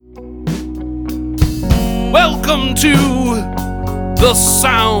Welcome to the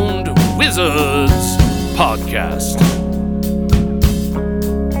Sound Wizards podcast.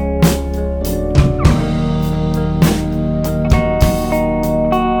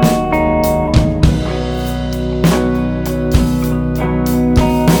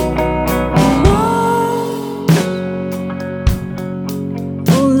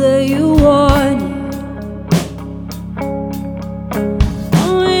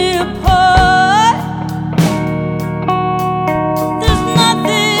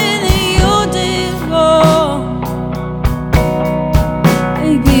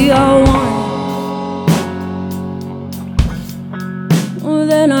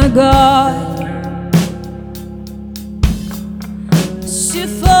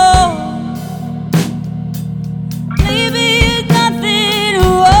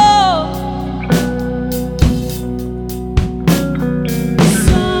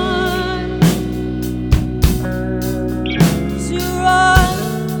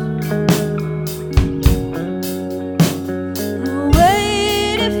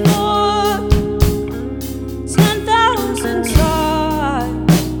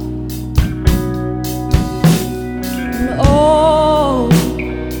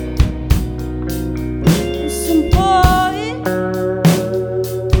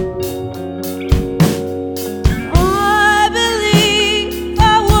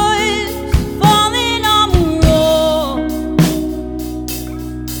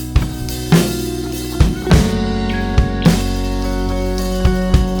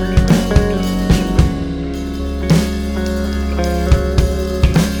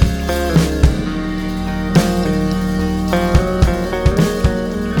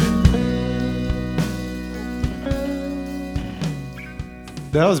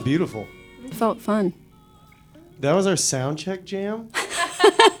 That was beautiful. It felt fun. That was our sound check jam.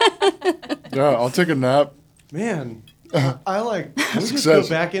 Yeah, I'll take a nap. Man, I like. Can we just Success. go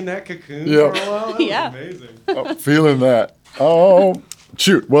back in that cocoon Yeah. for a while? That Yeah. was amazing. Oh, feeling that. Oh,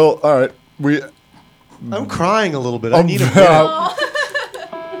 shoot. Well, all right. I'm crying a little bit. I need a minute.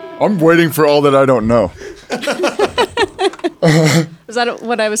 I'm waiting for all that I don't know. Is that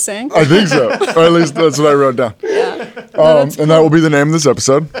what I was saying? I think so. Or at least that's what I wrote down. Yeah. And that will be the name of this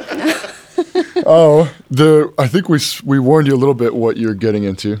episode. I think we warned you a little bit what you're getting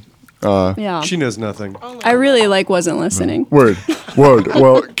into. Yeah. She knows nothing. I really wasn't listening. Word.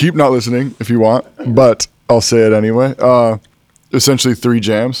 Well, keep not listening if you want, but I'll say it anyway. Essentially 3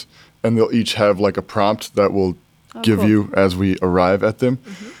 jams, and they'll each have like a prompt that will give cool. you as we arrive at them.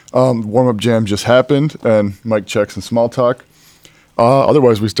 Warm-up jam just happened, and mic checks and small talk.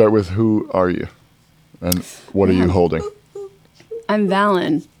 Otherwise, we start with who are you, and what are you holding? I'm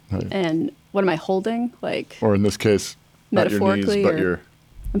Valen, Right. and what am I holding? Like Or in this case, not your knees, metaphorically, but or your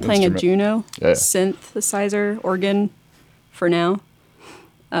I'm playing a instrument. Juno Yeah. synthesizer organ for now,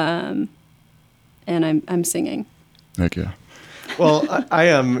 and I'm singing. Heck yeah. Well, I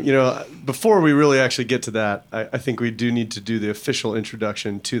am, before we really actually get to that, I think we do need to do the official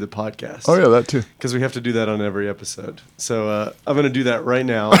introduction to the podcast. Oh yeah, that too. Because we have to do that on every episode. So I'm going to do that right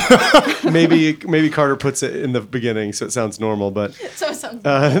now. Maybe Carter puts it in the beginning so it sounds normal. But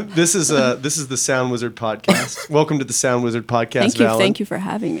this is the Sound Wizard podcast. Welcome to the Sound Wizard podcast, Valen. Thank you for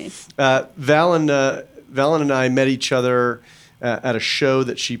having me. Valen and I met each other at a show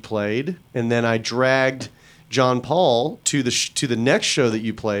that she played, and then I dragged John Paul to the next show that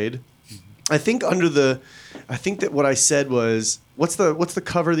you played. I think that what I said was, what's the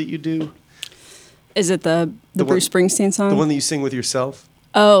cover that you do? Is it the Bruce Springsteen song? The one that you sing with yourself?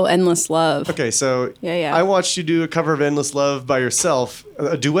 Oh, Endless Love. Okay, so Yeah. I watched you do a cover of Endless Love by yourself,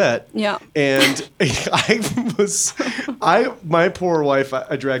 a duet. Yeah. And my poor wife,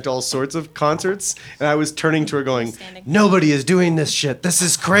 I dragged all sorts of concerts, and I was turning to her going, nobody is doing this shit. This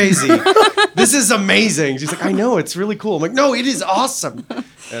is crazy. This is amazing. She's like, I know, it's really cool. I'm like, no, it is awesome.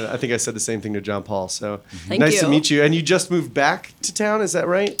 And I think I said the same thing to John Paul. So nice to meet you. And you just moved back to town, is that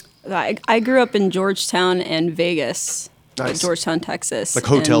right? I grew up in Georgetown and Vegas. Nice. Georgetown, Texas. Like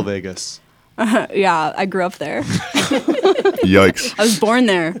Hotel Vegas. Yeah, I grew up there. Yikes. I was born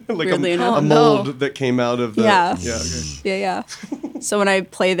there. Like weirdly a enough. mold that came out of the... Yeah. Yeah, okay. Yeah. So when I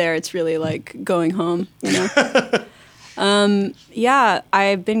play there, it's really like going home, Yeah,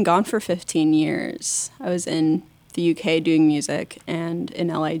 I've been gone for 15 years. I was in the UK doing music and in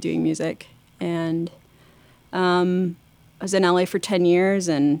LA doing music. And I was in LA for 10 years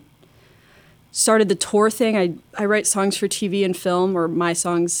and started the tour thing. I write songs for TV and film, or my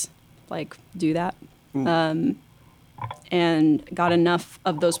songs do that. And got enough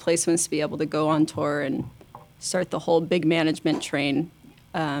of those placements to be able to go on tour and start the whole big management train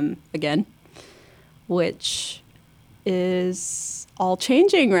again, which is all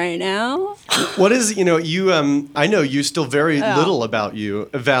changing right now. What is, I know you still very little about you,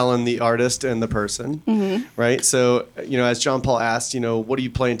 Valen, the artist and the person, right? So, as John Paul asked, what are you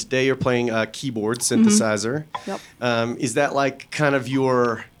playing today? You're playing a keyboard synthesizer. Yep. Is that like kind of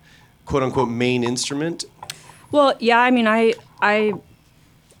your quote unquote main instrument? Well, yeah, I mean, I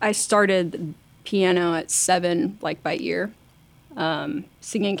started piano at 7, like by ear.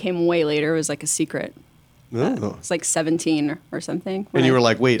 Singing came way later. It was like a secret. Oh. It's like 17 or something. And you were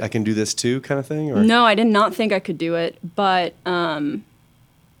like, wait, I can do this too, kind of thing? Or? No, I did not think I could do it, but, or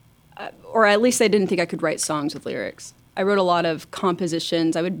at least I didn't think I could write songs with lyrics. I wrote a lot of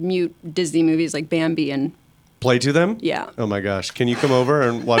compositions. I would mute Disney movies like Bambi and... Play to them? Yeah. Oh my gosh. Can you come over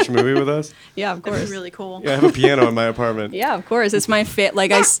and watch a movie with us? Yeah, of course. That'd be really cool. Yeah, I have a piano in my apartment. Yeah, of course. It's my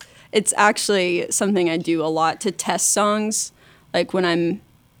it's actually something I do a lot to test songs. Like when I'm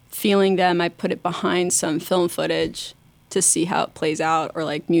feeling them, I put it behind some film footage to see how it plays out, or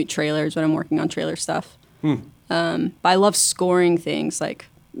like mute trailers when I'm working on trailer stuff. But I love scoring things. Like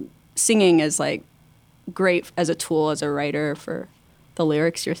singing is like great as a tool as a writer for the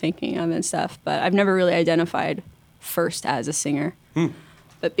lyrics you're thinking of and stuff. But I've never really identified first as a singer.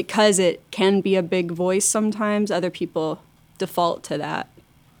 But because it can be a big voice sometimes, other people default to that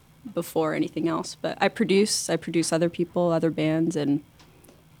before anything else. But I produce other people, other bands, and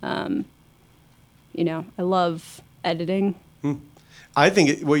I love editing. I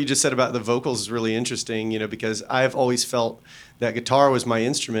think what you just said about the vocals is really interesting, because I've always felt that guitar was my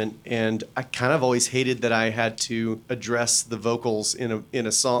instrument, and I kind of always hated that I had to address the vocals in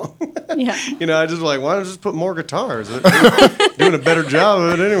a song. Yeah. I just like, why don't I just put more guitars? They're doing a better job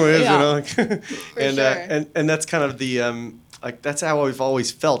of it anyways, Yeah. And that's kind of the that's how I've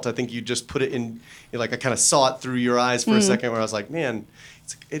always felt. I think you just put it in, I kind of saw it through your eyes for a second, where I was like, man,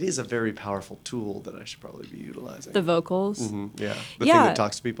 it is a very powerful tool that I should probably be utilizing. The vocals. Yeah. The thing that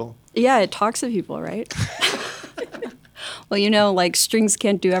talks to people. Yeah, it talks to people, right? Well, like strings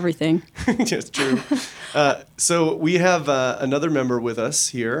can't do everything. It's true. So we have another member with us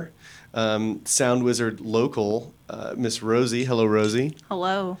here, Sound Wizard local, Miss Rosie. Hello, Rosie.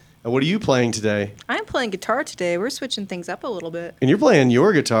 Hello. What are you playing today? I'm playing guitar today. We're switching things up a little bit. And you're playing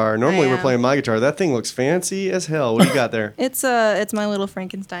your guitar. Normally we're am. playing my guitar. That thing looks fancy as hell. What do you got there? It's my little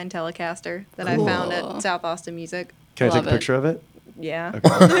Frankenstein Telecaster that I found at South Austin Music. Can I Love take a picture of it? Yeah.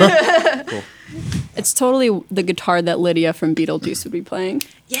 Okay. Cool. It's totally the guitar that Lydia from Beetlejuice would be playing.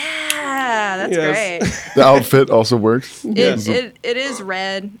 Yeah, that's Yes. great. The outfit also works. It is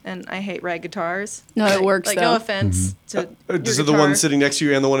red, and I hate red guitars. No, it works, Like, though. no offense to your So the guitar. one sitting next to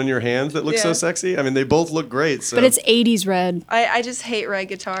you and the one in your hand that looks so Yeah. sexy? I mean, they both look great. So. But it's 80s red. I just hate red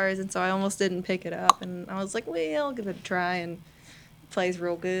guitars, and so I almost didn't pick it up. And I was like, well, I'll give it a try, and it plays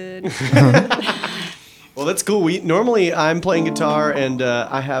real good. Well, that's cool. Normally I'm playing guitar, and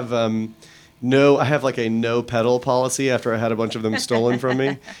I have like a no pedal policy after I had a bunch of them stolen from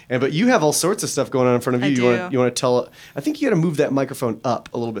me. But you have all sorts of stuff going on in front of you. I do. You want to tell? I think you got to move that microphone up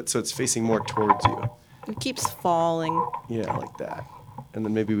a little bit so it's facing more towards you. It keeps falling. Yeah, like that. And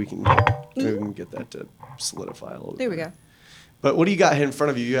then maybe we can get that to solidify a little bit. There we go. But what do you got in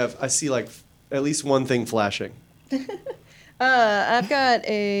front of you? I see like at least one thing flashing. I've got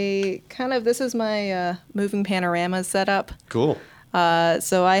this is my moving panorama setup. Cool.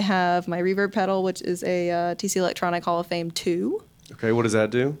 So I have my reverb pedal, which is a TC Electronic Hall of Fame 2. Okay, what does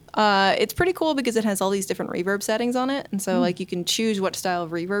that do? It's pretty cool because it has all these different reverb settings on it. And so like you can choose what style of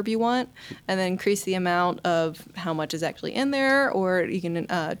reverb you want and then increase the amount of how much is actually in there, or you can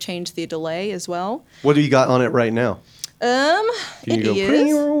change the delay as well. What do you got on it right now? Can you It go?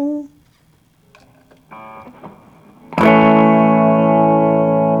 is.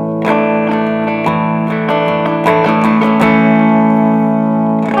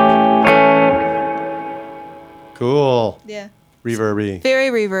 Cool. Yeah. Reverby. Very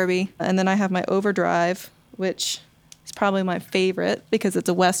reverby. And then I have my overdrive, which is probably my favorite because it's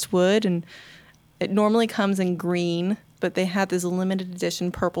a Westwood and it normally comes in green, but they had this limited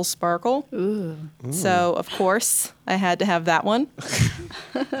edition purple sparkle. Ooh. So, of course, I had to have that one.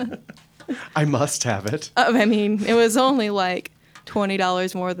 I must have it. I mean, it was only like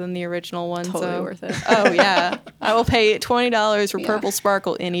 $20 more than the original one. Totally so. worth it. Oh, yeah. I will pay $20 for Yeah. purple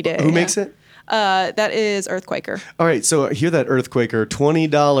sparkle any day. Who makes it? That is Earthquaker. All right, so hear that, Earthquaker.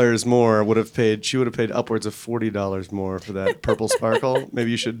 $20 more she would have paid upwards of $40 more for that purple sparkle.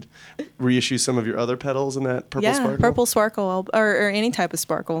 Maybe you should reissue some of your other pedals in that purple sparkle. Purple sparkle or any type of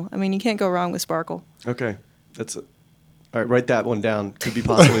sparkle. I mean, you can't go wrong with sparkle. Okay, that's All right, write that one down. Could be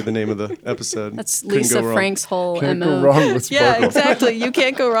possibly the name of the episode. That's Couldn't Lisa go wrong. Frank's whole Can't MO. go wrong with Yeah, Sparkle. exactly. You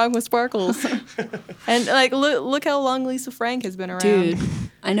can't go wrong with sparkles. And like, look how long Lisa Frank has been around. Dude,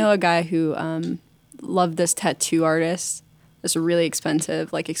 I know a guy who loved this tattoo artist, this really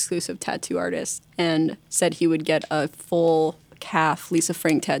expensive, like exclusive tattoo artist, and said he would get a full calf Lisa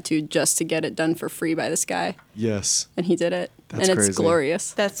Frank tattoo just to get it done for free by this guy. Yes. And he did it. That's and it's crazy.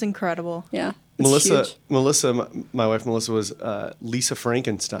 glorious. That's incredible. Yeah. It's huge. My wife Melissa was Lisa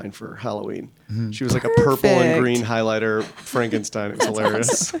Frankenstein for Halloween. She was like a purple and Perfect. green highlighter Frankenstein. It was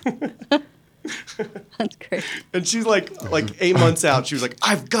hilarious. That's great. And she's like 8 months out. She was like,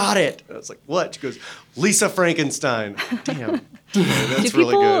 "I've got it." And I was like, "What?" She goes, "Lisa Frankenstein." Damn, that's Do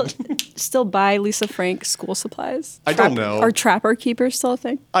really people good. still buy Lisa Frank school supplies? I don't know. Are Trapper Keepers still a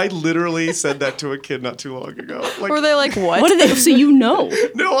thing? I literally said that to a kid not too long ago. Like, Were they like, what? What are they? So you know.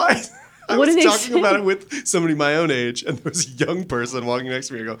 no, I What was are they talking about saying? it with somebody my own age, and there was a young person walking next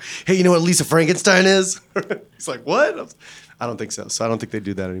to me. I go, "Hey, you know what Lisa Frankenstein is?" He's like, "What?" I don't think so. So I don't think they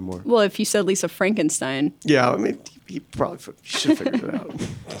do that anymore. Well, if you said Lisa Frankenstein, Yeah, I mean, he probably should have figured it out.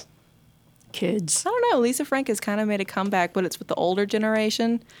 kids. I don't know. Lisa Frank has kind of made a comeback, but it's with the older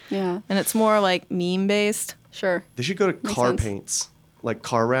generation. Yeah. And it's more like meme based. Sure. They should go to Makes car sense. paints, like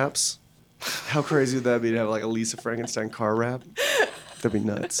car wraps. How crazy would that be to have like a Lisa Frankenstein car wrap? That'd be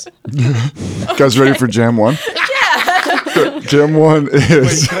nuts. Guys, ready for Jam 1? Yeah. Jam 1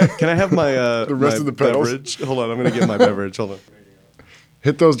 is Can I have my The rest my of the pedals? beverage? Hold on, I'm gonna get my beverage. Hold on.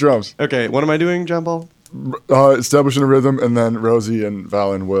 hit those drums. Okay, what am I doing, John Paul? Establishing a rhythm, and then Rosie and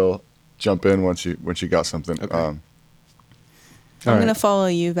Valen will jump in when she got something. Okay. I'm All gonna right. follow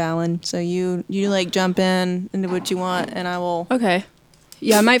you, Valen. So you like jump in into what you want, and I will Okay.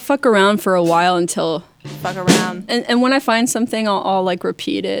 Yeah, I might fuck around for a while until, fuck around. and when I find something, I'll like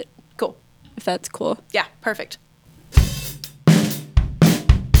repeat it Cool. if that's cool. Yeah, perfect.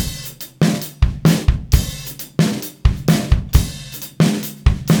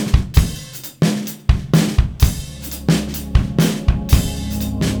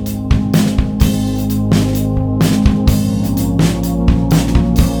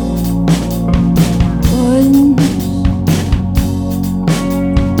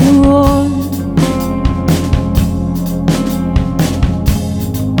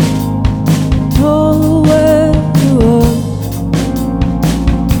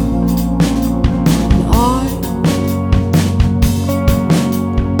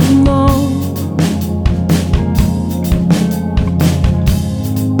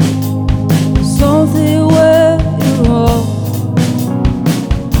 Something where you are.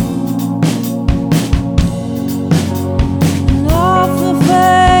 Nothing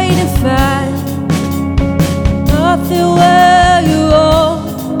fading fast. Nothing where you are.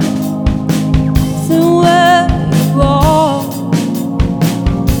 Nothing where you are.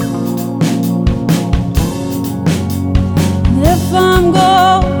 And if I'm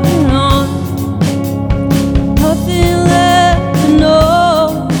going on, nothing left to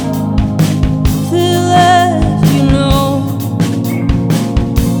know. To let you know.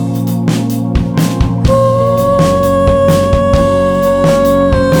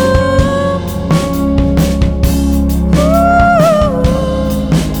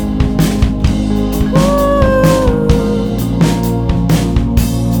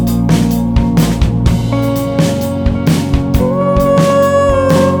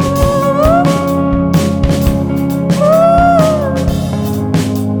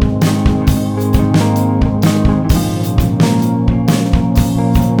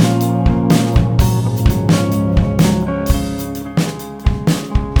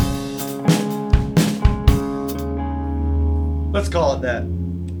 Let's call it that.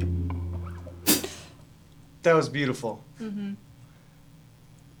 That was beautiful.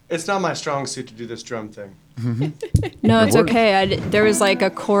 It's not my strong suit to do this drum thing. No, it's works. okay. There was like a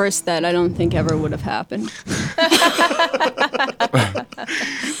chorus that I don't think ever would have happened.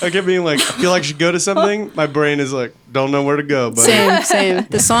 I kept being like, I feel like I should go to something. My brain is like, don't know where to go, but Same.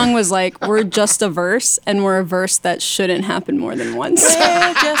 The song was like, we're just a verse, and we're a verse that shouldn't happen more than once.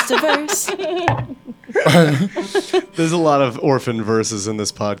 We're just a verse. there's a lot of orphan verses in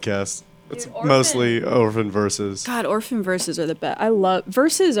this podcast. It's mostly orphan verses. God, orphan verses are the best.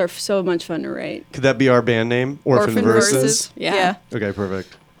 Verses are so much fun to write. Could that be our band name? Orphan, verses? Yeah. Okay,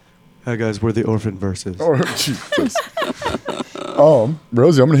 perfect. Hi guys, we're the Orphan Verses. Oh, Jesus.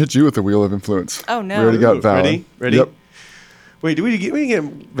 Rosie, I'm gonna hit you with the wheel of influence. Oh, no. We already got Valen. Ready? Ready? Yep. Wait, we didn't get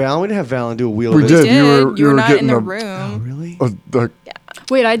Valen? We didn't have Valen do a wheel We of did. Did. You were not getting in the a- room. Really? The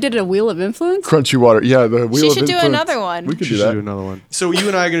Wait, I did a Wheel of Influence? Crunchy water. Yeah, the wheel She of should do influence. another one. We could She do should that. do another one. So you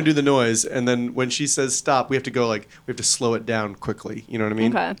and I are gonna do the noise, and then when she says stop, we have to go we have to slow it down quickly. You know what I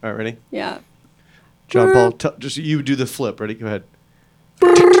mean? Okay. All right, ready? Yeah. John Paul, just you do the flip. Ready? Go ahead.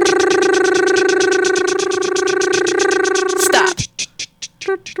 Stop.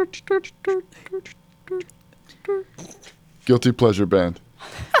 Guilty pleasure band.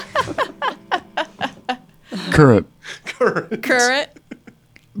 Current. Current.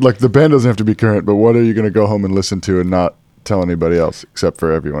 Like the band doesn't have to be current, but what are you going to go home and listen to and not tell anybody else except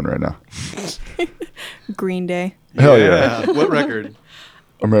for everyone right now? Green Day. Hell yeah. What record?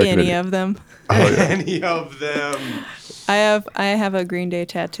 American Any Idiot. of them. Any of them. I have a Green Day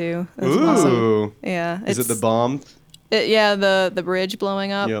tattoo. That's awesome. Ooh. Yeah. Is it the bomb? Yeah, the bridge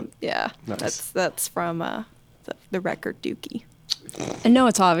blowing up. Yep. Yeah. Nice. That's from the record Dookie. I know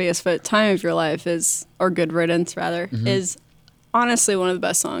it's obvious, but Time of Your Life is, or Good Riddance rather, is honestly one of the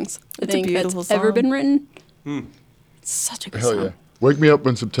best songs I It's a think beautiful that's ever song. been written. It's such a good Hell song. yeah. Wake Me Up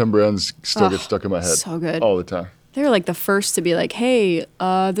When September Ends still gets stuck in my head. so good. All the time. They were like the first to be like, hey,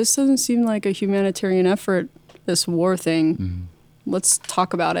 this doesn't seem like a humanitarian effort, this war thing. Let's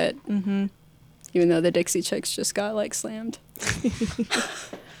talk about it. Mm-hmm. Even though the Dixie Chicks just got like slammed.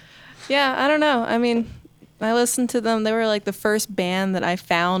 Yeah, I don't know. I mean, I listened to them. They were like the first band that I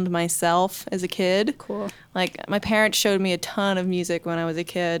found myself as a kid. Cool. Like my parents showed me a ton of music when I was a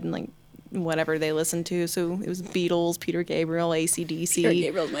kid and like whatever they listened to. So it was Beatles, Peter Gabriel, AC/DC. Peter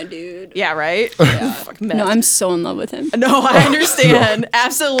Gabriel's my dude. Yeah, right? Fucking meth. No, I'm so in love with him. No, I understand.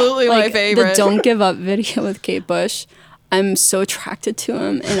 Absolutely my Like favorite. the Don't Give Up video with Kate Bush. I'm so attracted to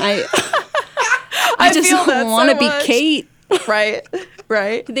him, and I just feel that want to so be much. Kate. Right,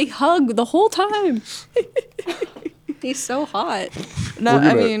 right. They hug the whole time. He's so hot. No, We're I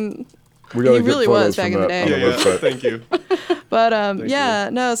gonna- mean, We gotta He get really photos was back from in the that day. on Yeah, website. Thank you. but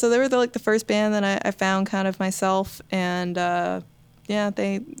you. no. So they were the first band that I found kind of myself, and yeah,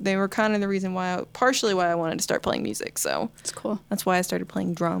 they were kind of the reason partially why I wanted to start playing music. So It's cool. that's why I started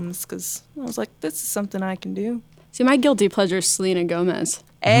playing drums because I was like, this is something I can do. See, my guilty pleasure is Selena Gomez.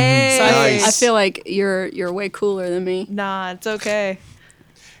 Hey, So Nice. I feel like you're way cooler than me. nah, it's okay.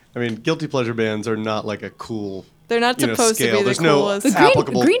 I mean, guilty pleasure bands are not like a cool. They're not supposed to scale. be the There's no coolest. But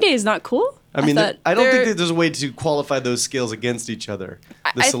applicable. Green Day is not cool. I mean, thought- I don't think they're- that there's a way to qualify those scales against each other.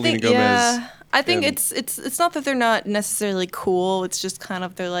 The I Selena think, Gomez. yeah. I think and- it's not that they're not necessarily cool. It's just kind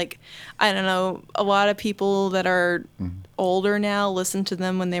of they're like, I don't know. A lot of people that are older now listen to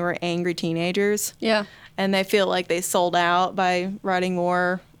them when they were angry teenagers, Yeah. and they feel like they sold out by writing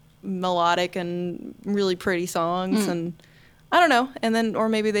more melodic and really pretty songs and. I don't know. And then, or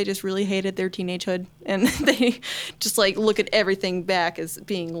maybe they just really hated their teenagehood and they just like look at everything back as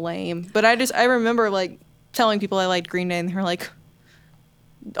being lame. But I remember like telling people I liked Green Day and they were like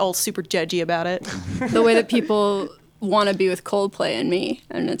all super judgy about it. The way that people want to be with Coldplay and me,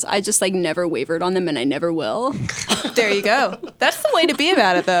 and I just like never wavered on them, and I never will. There you go. That's the way to be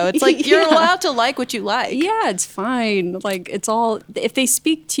about it though. It's like you're Yeah. allowed to like what you like. Yeah, it's fine. Like it's all if they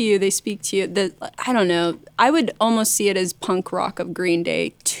speak to you, they speak to you. I don't know. I would almost see it as punk rock of Green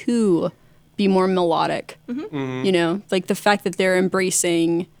Day to be more melodic. You know, like the fact that they're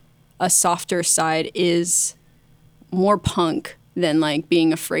embracing a softer side is more punk than like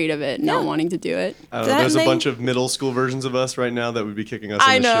being afraid of it, and not Yeah. wanting to do it. I don't know. That There's a may- bunch of middle school versions of us right now that would be kicking us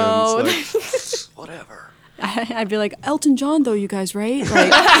I in the know. shins. Like, whatever. I'd be like, Elton John, though, you guys, right?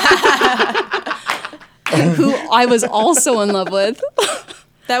 Like, who I was also in love with.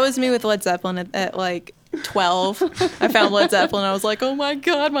 That was me with Led Zeppelin at like 12. I found Led Zeppelin and I was like, oh my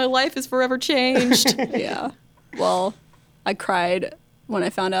God, my life is forever changed. Yeah. Well, I cried when I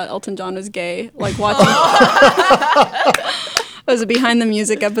found out Elton John was gay. Like watching. It was a behind the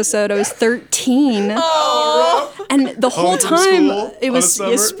music episode. I was 13. And the whole Home from time school it on was a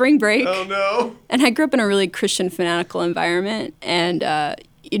summer? spring break. Oh no. And I grew up in a really Christian fanatical environment, and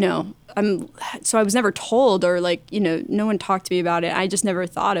you know, so I was never told, or like, you know, no one talked to me about it. I just never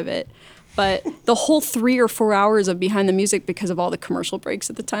thought of it. But the whole 3 or 4 hours of behind the music, because of all the commercial breaks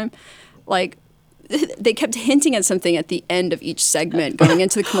at the time, like they kept hinting at something at the end of each segment going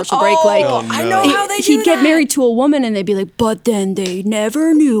into the commercial break. Like, Oh, no. I know how they do he'd get that. married to a woman and they'd be like, but then they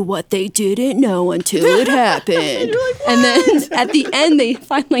never knew what they didn't know until it happened. And then at the end, they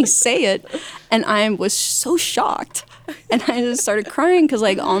finally say it. And I was so shocked. And I just started crying because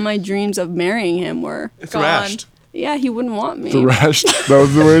like all my dreams of marrying him were, Thrashed. yeah, he wouldn't want me. Thrashed. That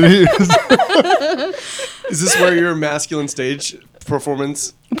was the way to use it. Is this where your masculine stage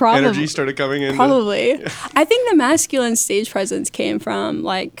performance energy started coming in? Probably. I think the masculine stage presence came from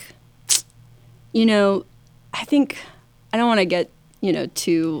like, you know, I don't want to get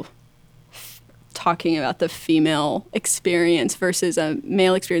to talking about the female experience versus a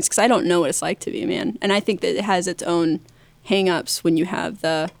male experience, because I don't know what it's like to be a man. And I think that it has its own hang-ups when you have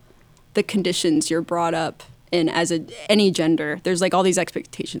the conditions you're brought up in as any gender. There's like all these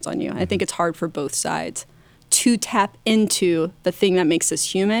expectations on you. I think it's hard for both sides to tap into the thing that makes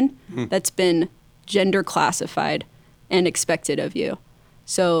us human that's been gender classified and expected of you.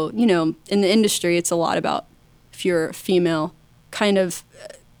 So, in the industry, it's a lot about, if you're a female, kind of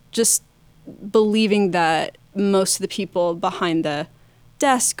just believing that most of the people behind the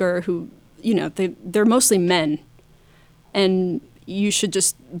desk, or who, they're mostly men, and you should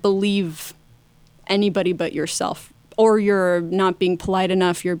just believe anybody but yourself, or you're not being polite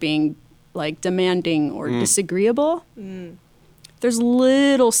enough, you're being like demanding or disagreeable. There's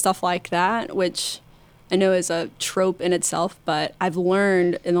little stuff like that, which I know is a trope in itself, but I've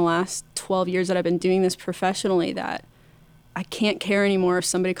learned in the last 12 years that I've been doing this professionally that I can't care anymore if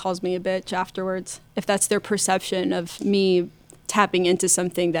somebody calls me a bitch afterwards, if that's their perception of me tapping into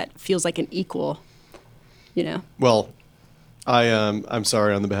something that feels like an equal, Well, I'm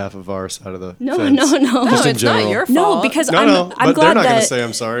sorry on the behalf of our side of the No, fence. no. No, Just in it's not general. your fault. No, because No, I'm but glad they're not that. going to say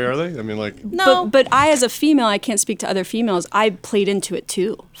I'm sorry, are they? I mean, like, No. But I, as a female, I can't speak to other females. I played into it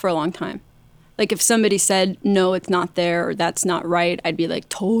too for a long time. Like if somebody said, no, it's not there, or that's not right, I'd be like,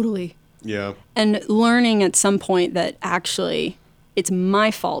 totally. yeah. And learning at some point that actually it's my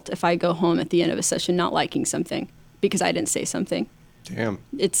fault if I go home at the end of a session not liking something because I didn't say something. Damn.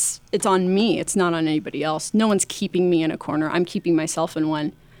 It's on me. It's not on anybody else. No one's keeping me in a corner. I'm keeping myself in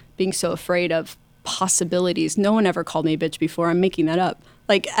one, being so afraid of possibilities. No one ever called me a bitch before. I'm making that up.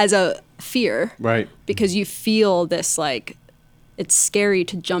 Like as a fear. Right. Because you feel this, like, it's scary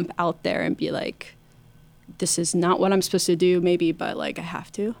to jump out there and be like, this is not what I'm supposed to do maybe, but like I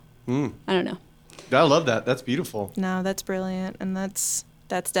have to. I don't know. I love that. That's beautiful. No, that's brilliant, and that's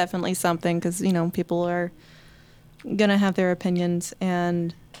definitely something, because people are gonna have their opinions,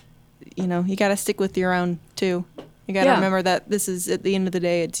 and you got to stick with your own too. You got to remember that this is, at the end of the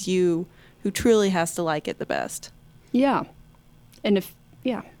day, it's you who truly has to like it the best. Yeah. And if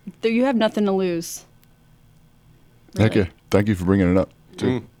you have nothing to lose. Okay. Thank you for bringing it up.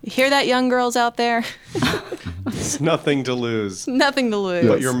 Too. You hear that, young girls out there? It's nothing to lose Nothing to lose.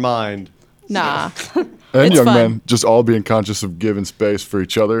 but your mind. Nah. And It's young fun. men, just all being conscious of giving space for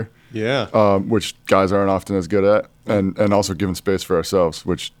each other, Yeah. which guys aren't often as good at, and also giving space for ourselves,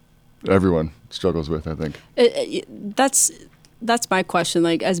 which everyone struggles with, I think. That's my question.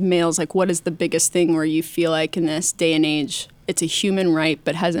 Like, as males, like, what is the biggest thing where you feel like in this day and age it's a human right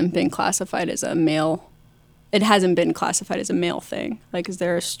but hasn't been classified as a male? It hasn't been classified as a male thing. Like, is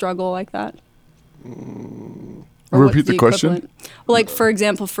there a struggle like that? Or Repeat what's the question? equivalent? Well, like, for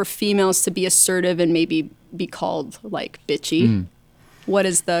example, for females to be assertive and maybe be called, like, bitchy, what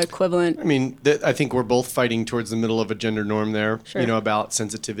is the equivalent? I mean, I think we're both fighting towards the middle of a gender norm there, Sure. about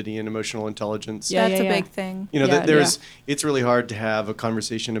sensitivity and emotional intelligence. Yeah, That's a yeah. big thing. It's really hard to have a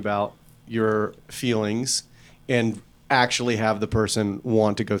conversation about your feelings and actually have the person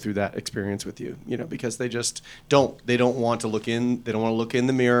want to go through that experience with you, because they just don't want to look in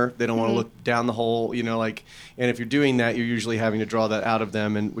the mirror. They don't want to look down the hole, and if you're doing that, you're usually having to draw that out of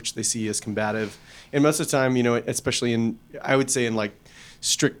them, and which they see as combative. And most of the time, especially I would say in like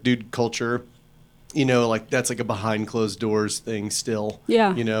strict dude culture, that's like a behind closed doors thing still.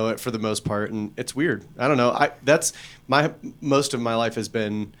 Yeah. For the most part, and it's weird. I don't know. Most of my life has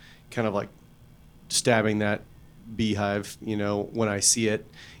been kind of like stabbing that beehive, when I see it,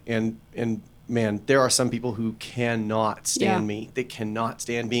 and man, there are some people who cannot stand me. They cannot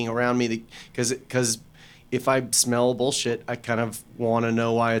stand being around me because if I smell bullshit, I kind of want to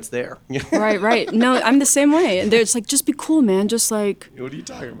know why it's there. Right. No, I'm the same way. And it's like, just be cool, man. Just like, What are you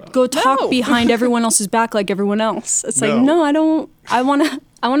talking about? go talk No. behind everyone else's back like everyone else. It's like, no, I don't. I want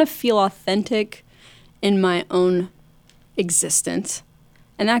to feel authentic in my own existence.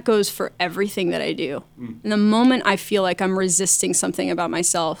 And that goes for everything that I do. And the moment I feel like I'm resisting something about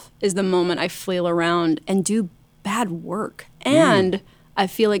myself is the moment I flail around and do bad work. And I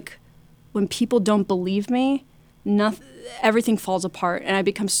feel like when people don't believe me, everything falls apart. And I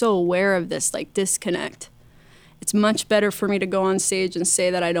become so aware of this, like, disconnect. It's much better for me to go on stage and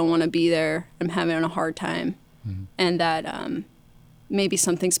say that I don't want to be there, I'm having a hard time, and that maybe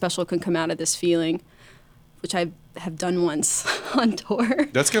something special can come out of this feeling, which I have done once on tour.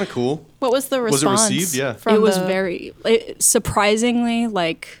 That's kind of cool. What was the Was it response? received? Yeah. From It was the- surprisingly,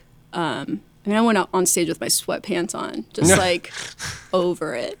 like, I went out on stage with my sweatpants on, just like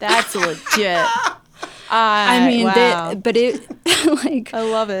over it. That's legit. I mean, wow. but it, like, I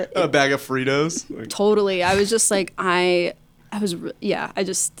love it. A bag of Fritos. Like, totally. I was just like, I I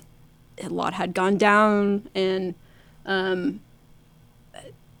just, a lot had gone down, and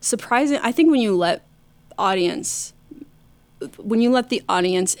surprising. I think when you let the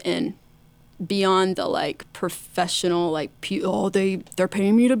audience in beyond the like professional, like, they're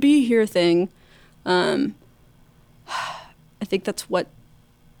paying me to be here thing, I think that's what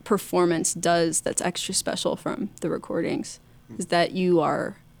performance does that's extra special from the recordings, is that you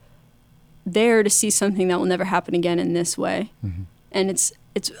are there to see something that will never happen again in this way. And it's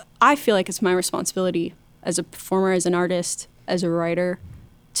I feel like it's my responsibility as a performer, as an artist, as a writer,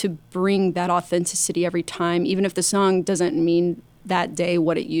 to bring that authenticity every time, even if the song doesn't mean that day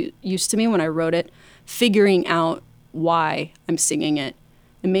what it used to mean when I wrote it, figuring out why I'm singing it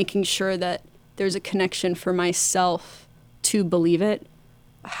and making sure that there's a connection for myself to believe it.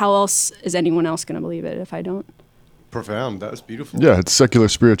 How else is anyone else going to believe it if I don't? Profound. That was beautiful. Yeah, it's secular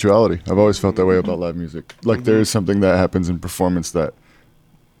spirituality. I've always felt that way about live music. Like there is something that happens in performance that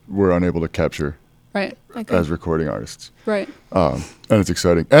we're unable to capture Right. as recording artists. Right. And it's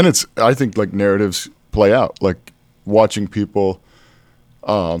exciting. And I think like narratives play out, like watching people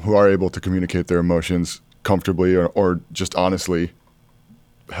who are able to communicate their emotions comfortably or just honestly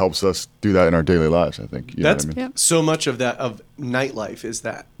helps us do that in our daily lives, I think. You know That's what I mean? Yep. so much of that, of nightlife is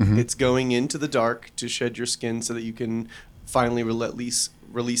that. It's going into the dark to shed your skin so that you can finally release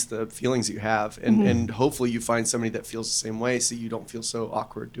the feelings you have. And hopefully you find somebody that feels the same way so you don't feel so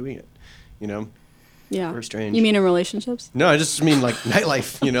awkward doing it, you know? Yeah. Very strange. You mean in relationships? No, I just mean like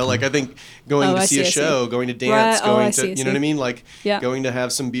nightlife, you know, like I think going Oh, to I see a see. show, going to dance, Right. Oh, going I to, see, I you know what I see. mean? Like Yeah. going to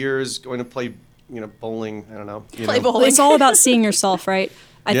have some beers, going to play, bowling, I don't know. Play know. bowling. It's all about seeing yourself, right?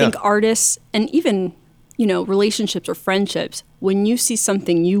 I Yeah. think artists and even, relationships or friendships, when you see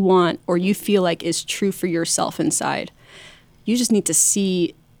something you want or you feel like is true for yourself inside, you just need to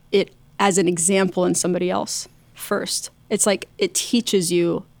see it as an example in somebody else first. It's like it teaches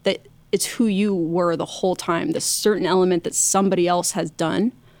you that it's who you were the whole time, this certain element that somebody else has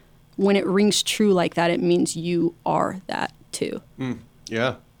done. When it rings true like that, it means you are that too.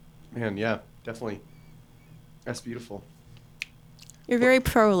 Yeah, man, yeah, definitely. That's beautiful. You're very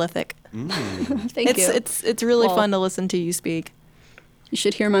prolific. Thank you. It's really Well- fun to listen to you speak. You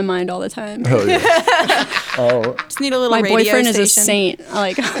should hear my mind all the time. Hell yeah. Oh, Just need a little My radio boyfriend is a station. saint.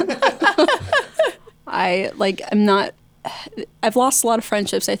 Like, I'm not. I've lost a lot of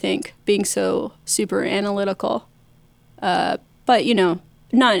friendships, I think, being so super analytical. But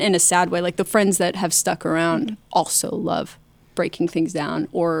not in a sad way. Like the friends that have stuck around also love breaking things down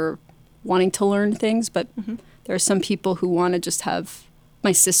or wanting to learn things. But there are some people who want to just have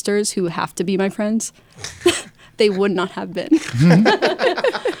my sisters who have to be my friends. They would not have been.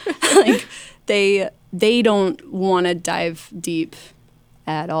 Like they don't want to dive deep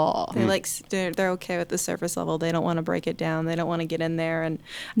at all. They're okay with the surface level. They don't want to break it down. They don't want to get in there. And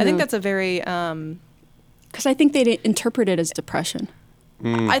I think that's a very Because I think they interpret it as depression.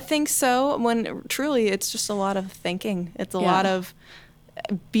 I think so. When truly, it's just a lot of thinking. It's a lot of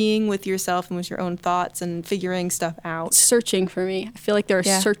being with yourself and with your own thoughts and figuring stuff out. Searching for me. I feel like there are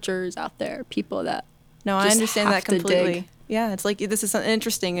Yeah. searchers out there, people that No, I just understand have that to dig. completely. Yeah, it's like this is something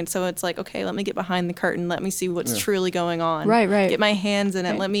interesting, and so it's like, okay, let me get behind the curtain. Let me see what's truly going on. Right. Get my hands in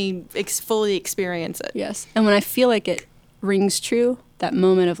it. Right. Let me fully experience it. Yes. And when I feel like it rings true, that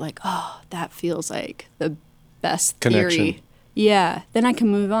moment of like, oh, that feels like the best Connection. theory. Yeah. Then I can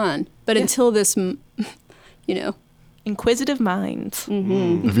move on. But until this, Inquisitive minds.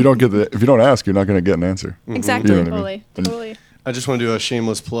 if you don't ask, you're not going to get an answer. Exactly. You know what I mean? Totally. I just want to do a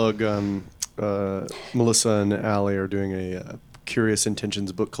shameless plug. Melissa and Allie are doing a Curious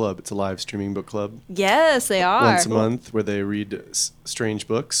Intentions book club. It's a live streaming book club Yes, they are. once a month where they read strange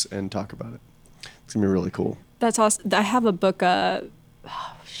books and talk about it. It's going to be really cool. That's awesome. I have a book. I'm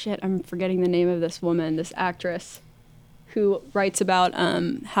forgetting the name of this woman, this actress, who writes about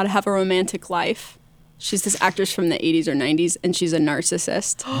how to have a romantic life. She's this actress from the 80s or 90s, and she's a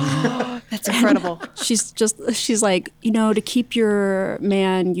narcissist. That's incredible. She's like, to keep your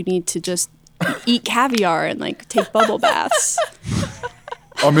man, you need to just eat caviar and like take bubble baths.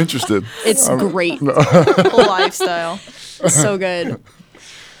 I'm interested. It's great. Lifestyle. So good.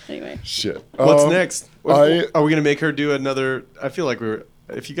 Anyway. Shit. What's next? Are we I- going to make her do another? I feel like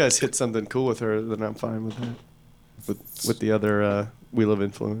if you guys hit something cool with her, then I'm fine with that. With the other Wheel of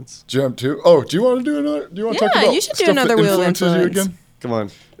Influence. Jam 2. Oh, do you want to do another? Do you want to talk Yeah, about you should do stuff that another Wheel of influences you Influence. again? Come on.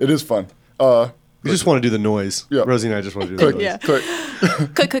 It is fun. We just want to do the noise. Yeah. Rosie and I just want to do the noise. Yeah. Quick.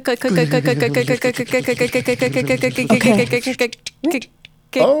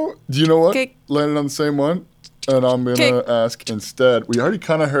 Oh, do you know what? Kick. Landed on the same one. And I'm going to ask instead. We already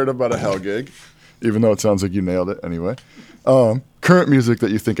kind of heard about a hell gig, even though it sounds like you nailed it anyway. Current music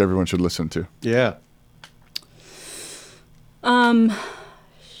that you think everyone should listen to. Yeah.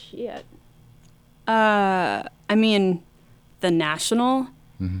 Shit. I mean, The National.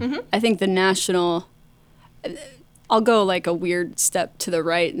 I think The National. I'll go like a weird step to the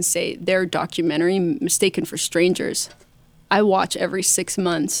right and say their documentary, Mistaken for Strangers. I watch every 6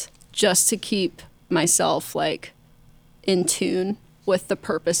 months just to keep myself like in tune with the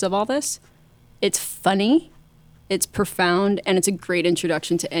purpose of all this. It's funny, it's profound, and it's a great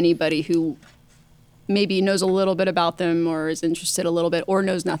introduction to anybody who maybe knows a little bit about them or is interested a little bit or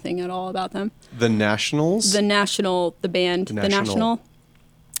knows nothing at all about them. The Nationals? The National, the band, The National.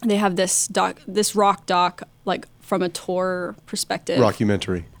 They have this rock doc, like from a tour perspective.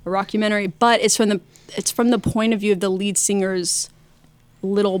 Rockumentary. A rockumentary, but it's from the point of view of the lead singer's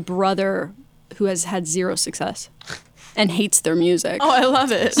little brother who has had zero success and hates their music. Oh, I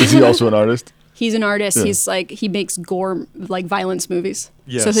love it. Is he also an artist? He's an artist. Yeah. He's like, he makes gore, like violence movies.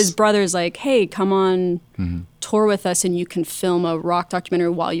 Yes. So his brother's like, hey, come on tour with us and you can film a rock documentary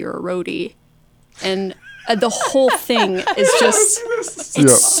while you're a roadie. And the whole thing is just,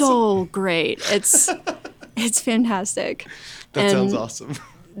 it's so great. It's fantastic. That sounds awesome.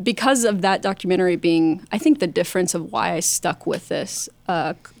 Because of that documentary being, I think the difference of why I stuck with this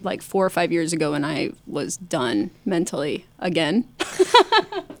like 4 or 5 years ago when I was done mentally again.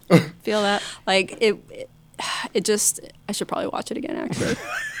 Feel that? Like it just, I should probably watch it again actually.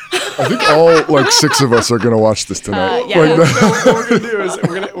 I think all like 6 of us are gonna watch this tonight. yeah. Like, What we're gonna do is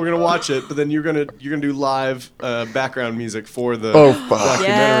we're gonna watch it, but then you're gonna do live background music for the documentary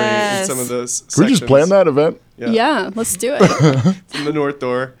Yes. in some of those. Can we just plan that event? Yeah, let's do it. It's in the North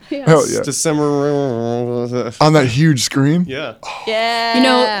Door. Yes. Hell yeah! December. On that huge screen. Yeah.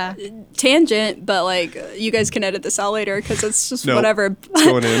 Yeah. You know, tangent, but like you guys can edit this out later because it's just Nope. whatever. It's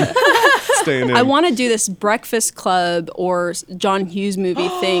going in. Staying in. I want to do this Breakfast Club or John Hughes movie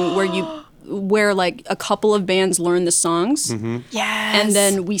thing where like a couple of bands learn the songs Yes. and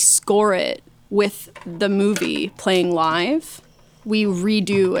then we score it with the movie playing live. We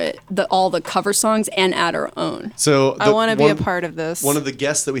redo it, all the cover songs and add our own. So I want to be a part of this. One of the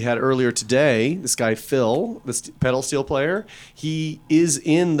guests that we had earlier today, this guy Phil, the pedal steel player, he is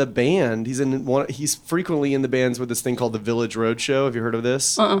in the band. He's frequently in the bands with this thing called the Village Roadshow. Have you heard of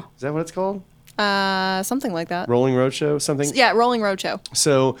this? Is that what it's called? Something like that. Rolling Roadshow, something. Yeah, Rolling Roadshow.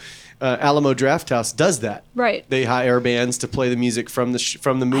 So Alamo Drafthouse does that. Right. They hire bands to play the music from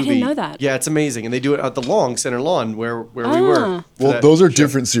the movie. didn't know that. Yeah, it's amazing, and they do it at the Long Center Lawn where we were. for Well, that those are show.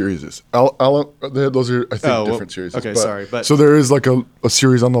 different series. Those are, I think, Oh, well, different series. okay, sorry, but- so there is like a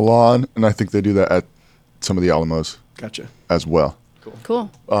series on the lawn, and I think they do that at some of the Alamos Gotcha. as well.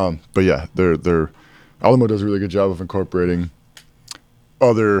 Cool. But yeah, they're Alamo does a really good job of incorporating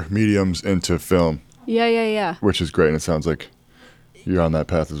other mediums into film, Yeah. which is great. And it sounds like you're on that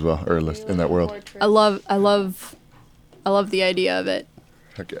path as well, or in that world. I love the idea of it.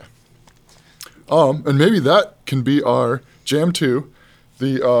 Heck yeah. And maybe that can be our jam too.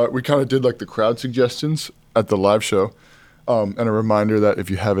 We kind of did like the crowd suggestions at the live show. And a reminder that if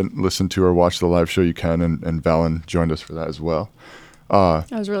you haven't listened to or watched the live show, you can. And Valen joined us for that as well. I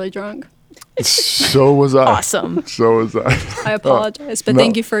was really drunk. So was I. Awesome. So was I. I apologize, but no.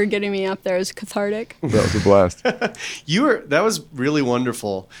 thank you for getting me up there. It was cathartic. That was a blast. That was really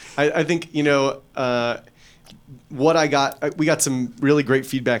wonderful. I think, what we got some really great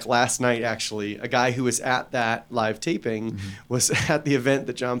feedback last night, actually. A guy who was at that live taping was at the event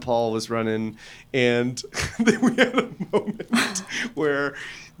that John Paul was running, and then we had a moment where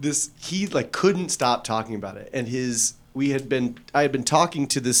he like couldn't stop talking about it, and I had been talking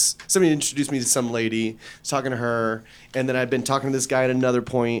to somebody introduced me to some lady, was talking to her, and then I'd been talking to this guy at another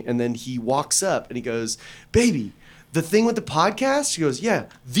point, and then he walks up and he goes, "Baby, the thing with the podcast?" She goes, "Yeah,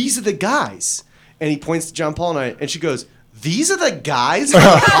 these are the guys." And he points to John Paul and I, and she goes, "These are the guys from the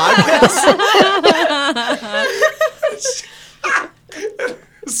podcast?"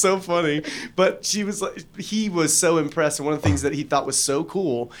 So funny. But he was so impressed. And one of the things that he thought was so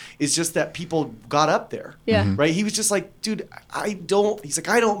cool is just that people got up there. Yeah. Right? He was just like, "Dude, I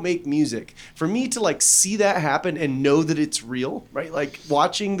don't make music." For me to like see that happen and know that it's real, right? Like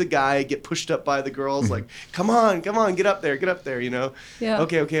watching the guy get pushed up by the girls, like, come on, get up there, Yeah.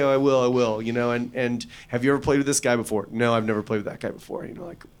 Okay, I will, and have you ever played with this guy before? No, I've never played with that guy before,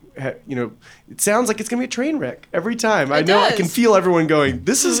 it sounds like it's gonna be a train wreck every time. I know I can feel everyone going,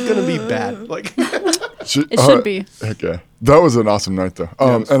 this is gonna be bad. Like It should be. Heck yeah. That was an awesome night, though. it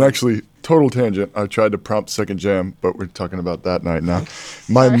was fun. And actually, total tangent. I tried to prompt second jam, but we're talking about that night now.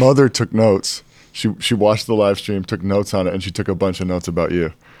 My mother took notes. She watched the live stream, took notes on it, and she took a bunch of notes about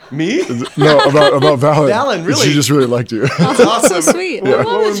you. Me? No, about Valen. Valen, really? She just really liked you. That's awesome. So sweet. What, I love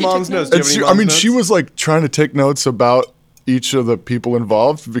what that were she mom's took notes? Do you have any I mean, mom's she notes? was like trying to take notes about each of the people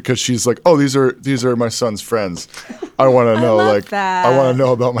involved because she's like, oh, these are my son's friends. I want to know, love like, that. I want to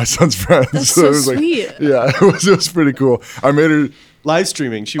know about my son's friends. That's so it was sweet. Like, yeah, it was pretty cool. I made her. Live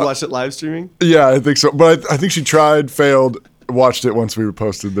streaming. She watched it live streaming? Yeah, I think so. But I think she tried, failed, watched it once we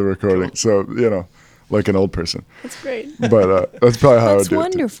posted the recording. So, like an old person. That's great. But that's probably how I would That's do it.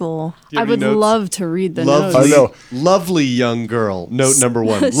 wonderful. Do you I have would any notes? love to read the Lovely, notes. I know. lovely young girl. Note number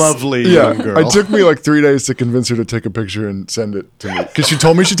 1. Lovely Yeah, young girl. it took me like 3 days to convince her to take a picture and send it to me. Because she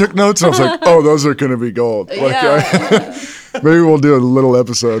told me she took notes, and I was like, oh, those are going to be gold. Like, Yeah. maybe we'll do a little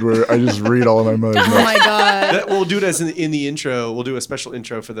episode where I just read all of my mother's Oh notes. my god. We'll do it as in the intro. We'll do a special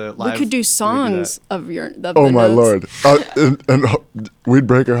intro for the live. We could do that. songs of the Oh my notes. lord! And we'd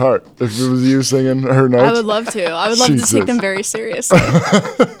break her heart if it was you singing her notes. I would love to. I would love to Jesus. take them very seriously.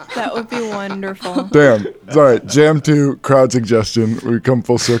 That would be wonderful. Damn. It's all right. Jam 2, crowd suggestion. We come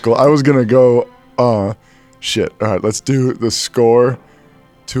full circle. I was gonna go. Shit. All right. Let's do the score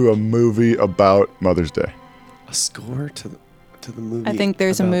to a movie about Mother's Day. A score to the movie. I think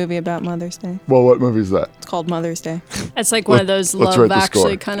there's a about- movie about Mother's Day. Well, what movie is that? It's called Mother's Day. It's like one of those let's Love write the score.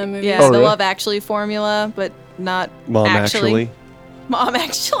 Actually kind of movies. Yeah, Oh, the really? Love Actually formula, but not Mom actually. actually. Mom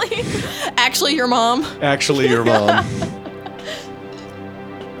actually. Actually, your mom. Actually, your mom.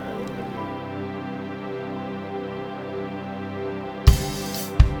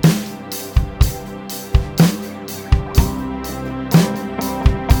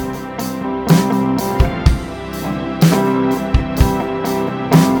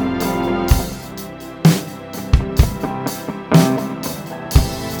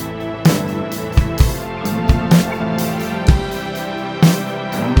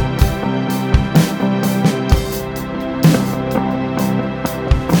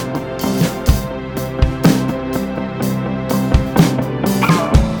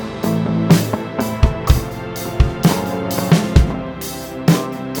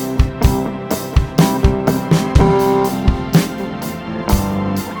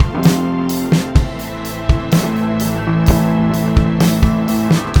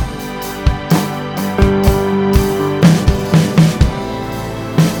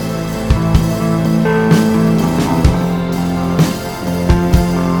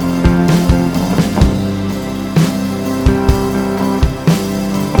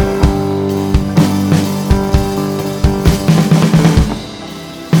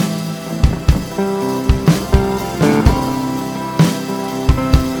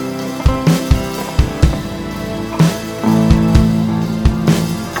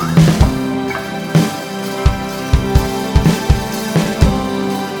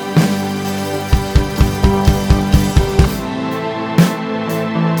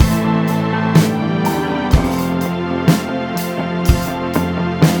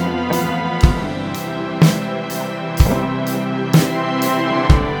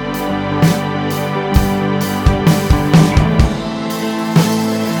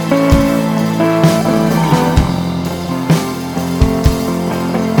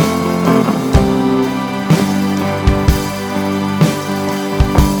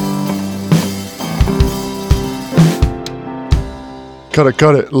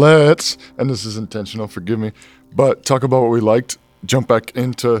 Cut it. Let's, and this is intentional, forgive me, but talk about what we liked, jump back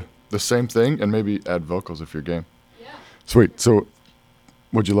into the same thing, and maybe add vocals if you're game. Yeah. Sweet. So,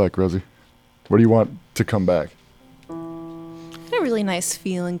 what'd you like, Rosie? What do you want to come back? Had a really nice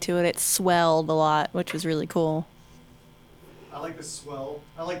feeling to it. It swelled a lot, which was really cool. I like the swell.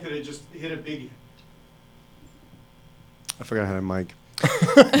 I like that it just hit a big. I forgot how to mic.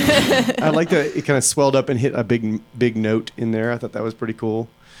 I like that it kind of swelled up and hit a big note in there. I thought that was pretty cool.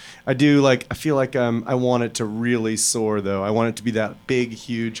 I feel like I want it to really soar though. I want it to be that big,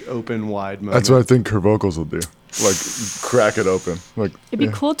 huge, open, wide moment. That's what I think her vocals will do. Like crack it open. Like It'd be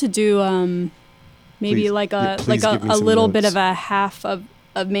yeah. cool to do maybe Please- like yeah, a please like give me a some little bit notes. of a half of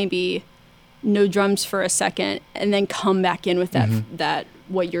maybe no drums for a second and then come back in with that that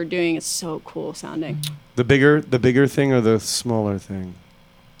what you're doing is so cool sounding. The bigger thing or the smaller thing?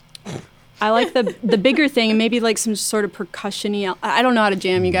 I like the bigger thing and maybe like some sort of percussion-y. I don't know how to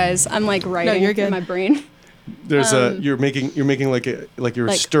jam, you guys. I'm like writing you're good. in my brain. There's you're making like you're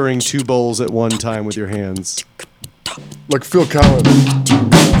Like- stirring two bowls at one time with your hands. Like Phil Collins.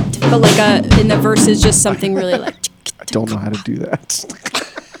 But like in the verses, just something really like. I don't know how to do that.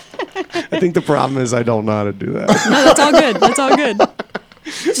 I think the problem is I don't know how to do that. No, that's all good. That's all good.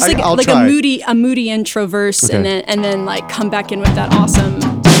 Just like I'll like try. a moody intro verse, Okay. and then like come back in with that awesome.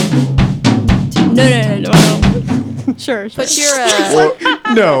 No. Sure. Put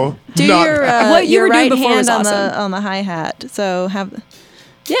your No. do not your What you your were doing right before hand was on awesome. the hi hat. So have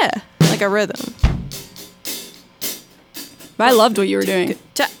like a rhythm. I loved what you were doing.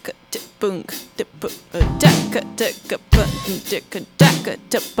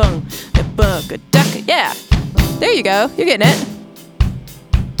 Yeah, there you go. You're getting it.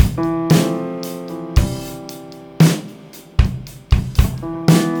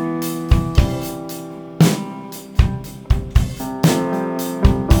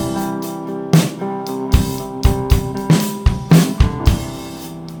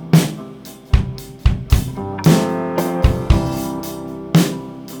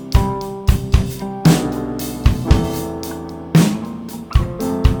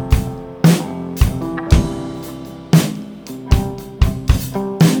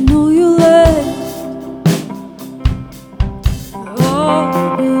 I know you left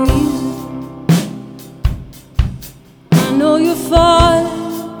all the reason. I know you fought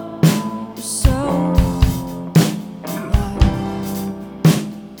yourself alive.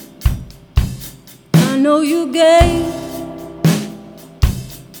 I know you gave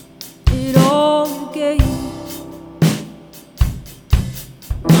it all you gave.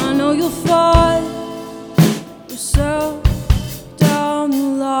 I know you fought yourself down the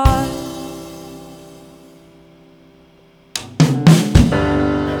line.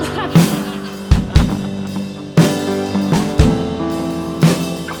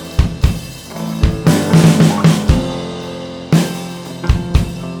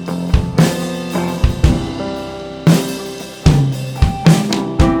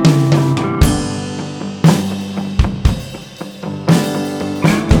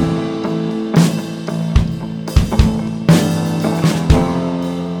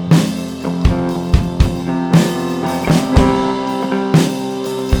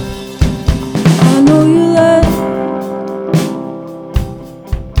 I know you left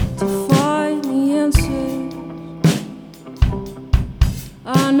to find the answers.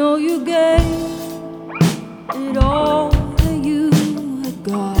 I know you gave it all that you had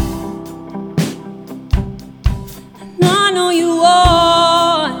got. And I know you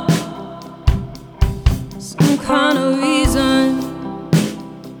want some kind of reason.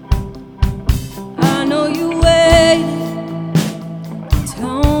 I know you waited.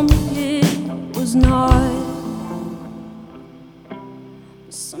 Tell me it was not.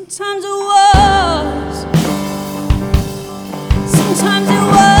 Sometimes it was. Sometimes it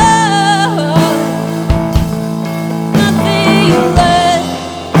was. Nothing you let.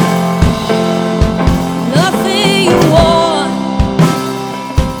 Nothing you want.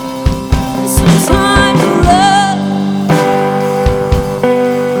 And sometimes you love.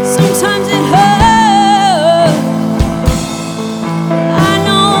 Sometimes it hurt. I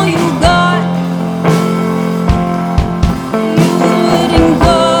know you got. You wouldn't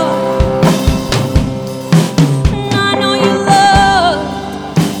go. And I know you love.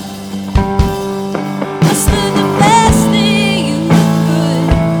 I stood the best that you could.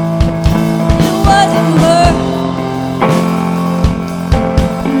 It wasn't her.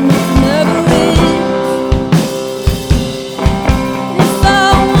 Nothing ever is. If I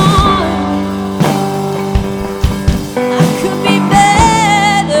want, I could be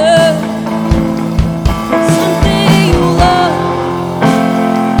better. Something you love.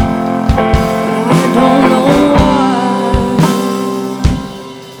 I don't know why.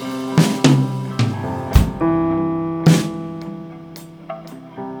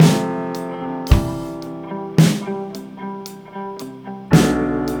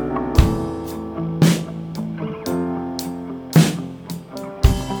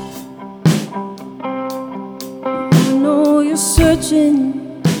 I know you're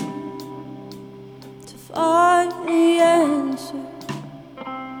searching to find the answer.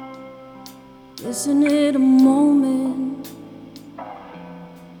 Isn't it a moment?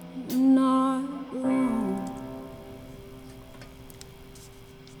 You're not alone.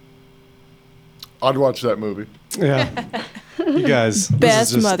 I'd watch that movie. Yeah. You guys. this is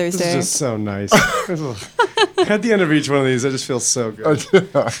Best just- Mother's this Day. is just so nice. At the end of each one of these, I just feel so good.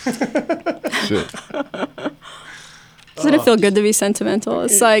 Shit. Doesn't it feel good to be sentimental?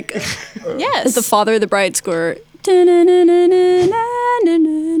 It's like Yes. the Father of the Bride score.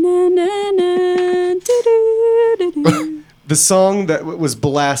 The song that was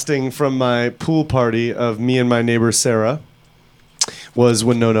blasting from my pool party of me and my neighbor Sarah was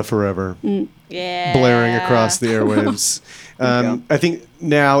Winona Forever, Yeah. blaring across the airwaves. I think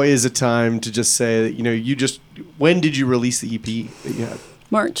now is a time to just say that, when did you release the EP that you had?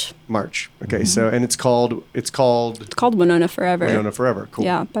 March. March. Okay, so, and it's called It's called Winona Forever. Winona Forever. Cool.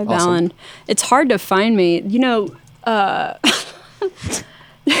 Yeah, by Awesome. Valen. It's hard to find me.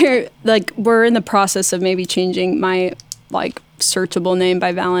 Like, we're in the process of maybe changing my like searchable name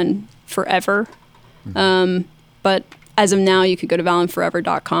by Valen forever. But as of now, you could go to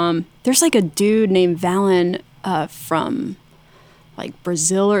valenforever.com. There's like a dude named Valen from like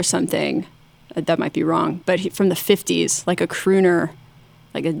Brazil or something. That might be wrong, but from the 50s, like a crooner,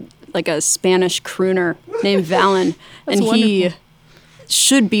 like a Spanish crooner named Valen, and he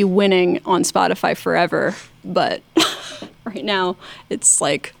should be winning on Spotify forever, but right now it's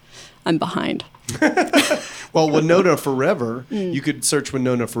like I'm behind. Well, Winona Forever, you could search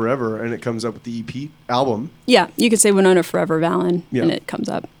Winona Forever and it comes up with the EP album. Yeah, you could say Winona Forever Valen, Yeah. and it comes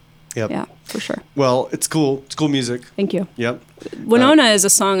up. Yep. Yeah, for sure. Well, it's cool. It's cool music. Thank you. Yep. Winona is a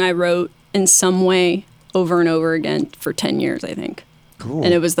song I wrote in some way over and over again for 10 years, I think. Cool.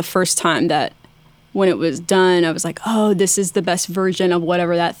 And it was the first time that when it was done, I was like, oh, this is the best version of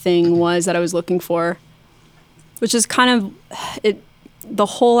whatever that thing was that I was looking for. Which is kind of the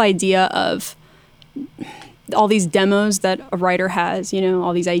whole idea of all these demos that a writer has,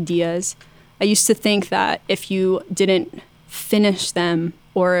 all these ideas. I used to think that if you didn't finish them,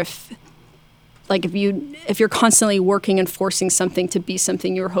 or if you're constantly working and forcing something to be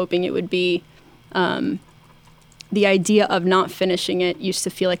something you were hoping it would be, the idea of not finishing it used to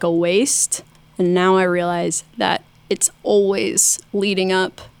feel like a waste. And now I realize that it's always leading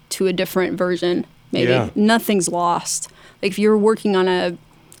up to a different version. Maybe nothing's lost. Like if you're working on a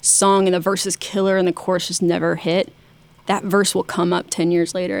song and the verse is killer and the chorus just never hit, that verse will come up 10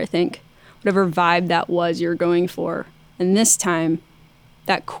 years later, I think. Whatever vibe that was you're going for. And this time,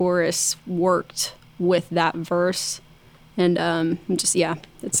 that chorus worked with that verse. And it's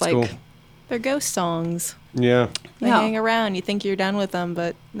That's like... cool. They're ghost songs. Yeah. They Yeah. hang around. You think you're done with them,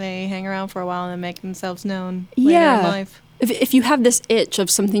 but they hang around for a while and then make themselves known later in life. If you have this itch of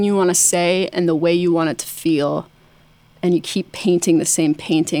something you want to say and the way you want it to feel, and you keep painting the same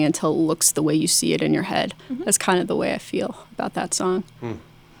painting until it looks the way you see it in your head, that's kind of the way I feel about that song.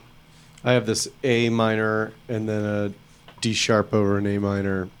 I have this A minor and then a D sharp over an A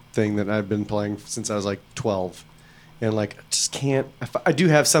minor thing that I've been playing since I was like 12. And like, I just can't. I do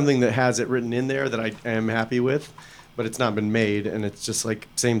have something that has it written in there that I am happy with, but it's not been made. And it's just like,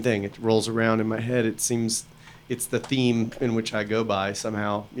 same thing. It rolls around in my head. It seems it's the theme in which I go by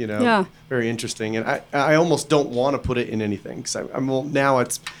somehow, Yeah. Very interesting. And I almost don't want to put it in anything because now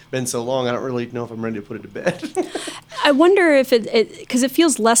it's been so long, I don't really know if I'm ready to put it to bed. I wonder if because it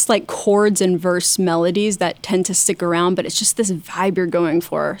feels less like chords and verse melodies that tend to stick around, but it's just this vibe you're going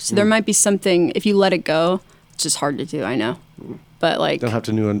for. So there might be something, if you let it go, it's just hard to do, I know. But like... Don't have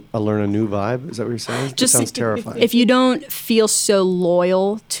to learn a new vibe? Is that what you're saying? That Just sounds terrifying. If you don't feel so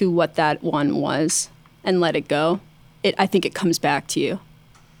loyal to what that one was and let it go, I think it comes back to you.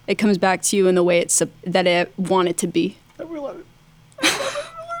 It comes back to you in the way that it wanted to be. I will let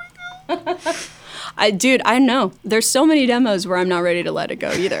it. I know. There's so many demos where I'm not ready to let it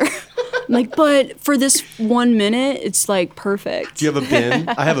go either. I'm like, but for this 1 minute, it's like perfect. Do you have a bin?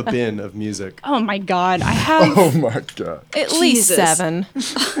 I have a bin of music. Oh my God. I have Oh my God. At least Jesus. 7.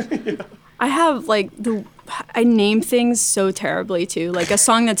 I have like I name things so terribly too. Like a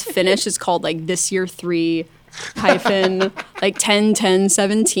song that's finished is called like This Year 3 hyphen like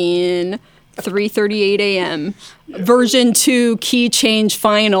 10/10/17 3:38 a.m. version 2 key change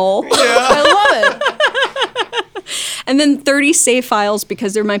final. I love it. And then 30 save files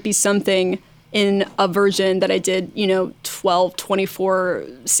because there might be something in a version that I did, 12, 24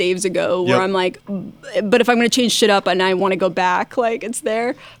 saves ago where Yep. I'm like, but if I'm going to change shit up and I want to go back, like it's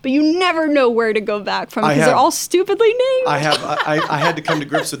there. But you never know where to go back from because they're all stupidly named. I had to come to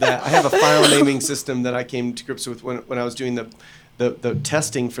grips with that. I have a file naming system that I came to grips with when I was doing the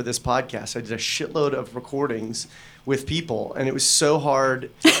testing for this podcast. I did a shitload of recordings with people, and it was so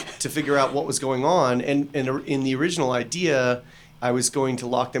hard to figure out what was going on. And in the original idea, I was going to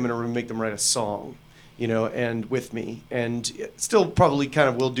lock them in a room and make them write a song, and with me. And it still probably kind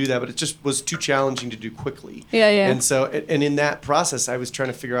of will do that, but it just was too challenging to do quickly. Yeah. And so, and in that process, I was trying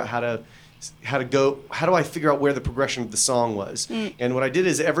to figure out how do I figure out where the progression of the song was? And what I did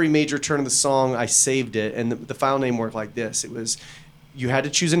is every major turn of the song, I saved it, and the file name worked like this. It was, you had to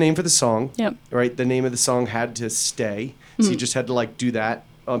choose a name for the song, Yep. right? The name of the song had to stay, so you just had to do that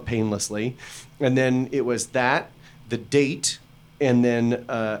painlessly. And then it was the date, and then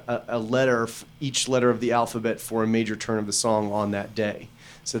a letter, each letter of the alphabet for a major turn of the song on that day.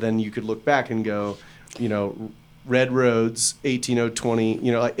 So then you could look back and go, Red Roads, 18020,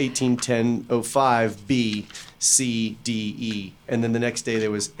 like 181005 B, C, D, E. And then the next day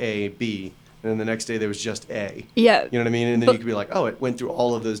there was A, B. And then the next day there was just A. Yeah. You know what I mean? And then you could be like, oh, it went through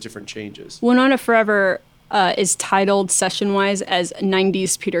all of those different changes. Winona Forever, is titled session-wise as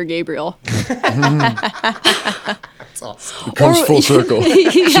 90s Peter Gabriel. That's awesome. It comes full circle.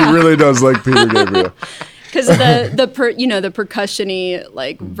 She Yeah. really does like Peter Gabriel. Because the percussion-y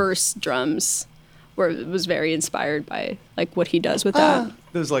like verse drums was very inspired by like what he does with that.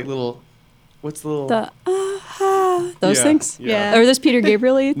 Those like little, what's the little? Those Yeah, things. yeah. Are those Peter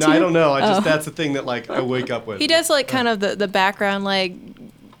Gabriel? No, I don't know. That's the thing that like I wake up with. He does like kind of the background like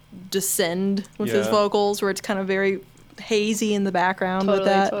descend with his Yeah. vocals, where it's kind of very hazy in the background with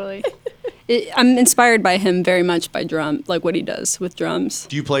that. Totally. I'm inspired by him very much by like what he does with drums.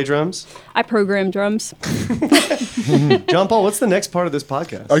 Do you play drums? I program drums. John Paul, what's the next part of this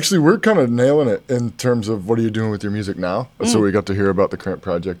podcast? Actually, we're kind of nailing it in terms of what are you doing with your music now. So we got to hear about the current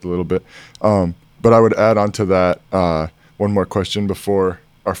project a little bit. But I would add on to that one more question before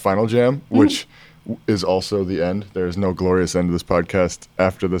our final jam, which is also the end. There is no glorious end to this podcast.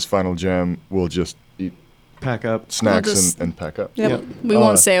 After this final jam, we'll just eat Pack up. snacks just- and pack up. Yep. Yep. We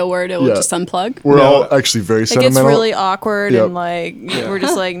won't say a word. It will yeah. just unplug. We're No. all actually very It gets sentimental. really awkward Yep. and like we're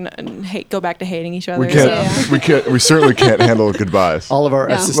just like go back to hating each other. we can't. We certainly can't handle goodbyes. All of our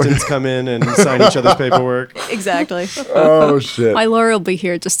Yeah. assistants come in and sign each other's paperwork. Exactly. Oh shit! My lawyer will be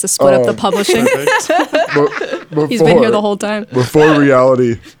here just to split up the publishing. Before, He's been here the whole time. Before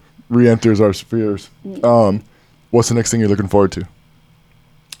reality re-enters our spheres, what's the next thing you're looking forward to?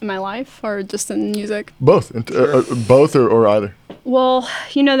 In my life or just in music? Both, both or either. Well,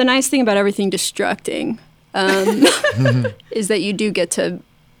 you know, the nice thing about everything destructing is that you do get to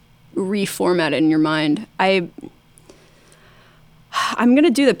reformat it in your mind. I'm going to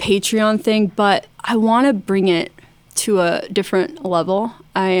do the Patreon thing, but I want to bring it to a different level.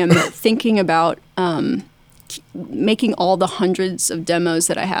 I am thinking about making all the hundreds of demos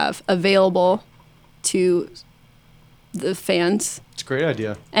that I have available to the fans. It's a great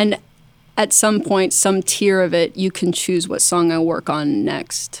idea. And at some point, some tier of it, you can choose what song I work on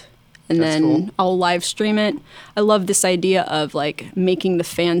next. And That's then cool. I'll live stream it. I love this idea of like making the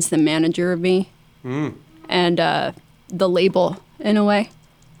fans the manager of me and the label in a way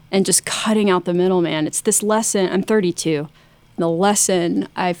and just cutting out the middleman. It's this lesson. I'm 32. The lesson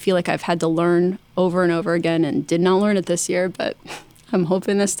I feel like I've had to learn over and over again and did not learn it this year, but I'm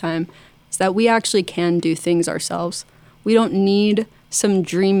hoping this time is that we actually can do things ourselves. We don't need some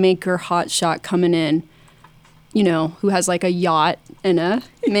dream maker hotshot coming in, you know, who has like a yacht and a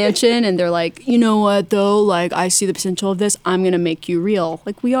mansion and they're like, you know what though, like I see the potential of this, I'm gonna make you real.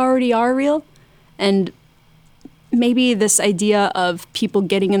 Like we already are real. And maybe this idea of people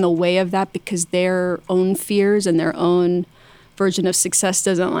getting in the way of that because their own fears and their own version of success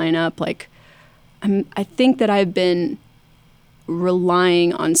doesn't line up. Like I think that I've been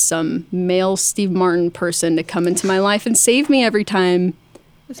relying on some male Steve Martin person to come into my life and save me every time.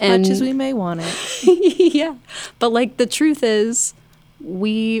 As And- much as we may want it. Yeah. But like the truth is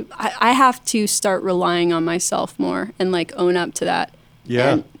I have to start relying on myself more and like own up to that.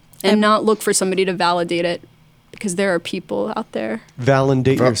 Yeah. And not look for somebody to validate it because there are people out there.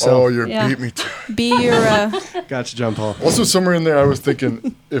 Validate Oh, yourself. you Yeah. beat me to it. Be your Gotcha, John Paul. Also, somewhere in there, I was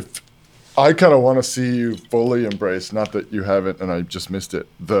thinking if I kind of want to see you fully embrace, not that you haven't, and I just missed it,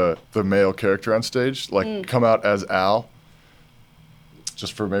 the male character on stage, like come out as Al,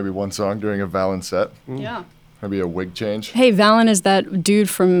 just for maybe one song during a Valen set, Yeah. maybe a wig change. Hey, Valen is that dude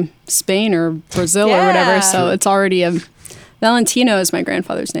from Spain or Brazil or Yeah. whatever, so it's already a Valentino is my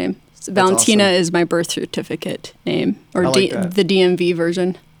grandfather's name. So Valentina awesome. is my birth certificate name, or I like that. the DMV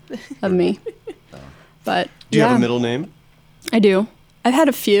version of me. But Do you yeah, have a middle name? I do. I've had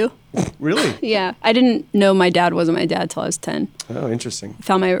a few. Really? Yeah, I didn't know my dad wasn't my dad till I was 10. Oh, interesting. I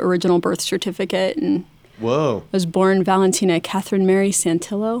found my original birth certificate and Whoa. I was born Valentina Catherine Mary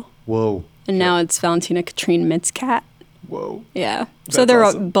Santillo, Whoa. and now it's Valentina Katrine Mitzcat. Whoa. Yeah, so That's they're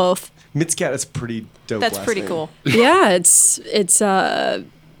awesome. both. Mitzcat is pretty dope. That's last pretty name. cool. Yeah, it's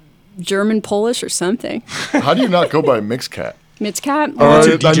German, Polish, or something. How do you not go by Mixcat? Mitzcat. That's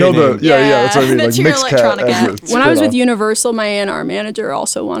your I DJ know name. yeah, that's what I mean. That's like your Mixcat. electronic as act. a When I was with spin-off. Universal, my A&R manager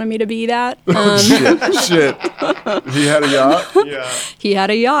also wanted me to be that. Shit. He had a yacht? Yeah. He had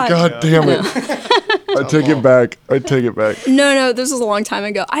a yacht. God damn it. I take it back. No, this was a long time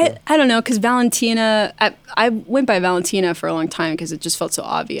ago. I don't know, because Valentina, I went by Valentina for a long time because it just felt so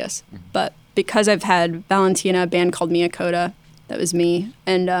obvious. But because I've had Valentina, a band called Mia Coda, that was me.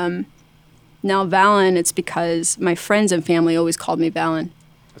 And now Valen, it's because my friends and family always called me Valen.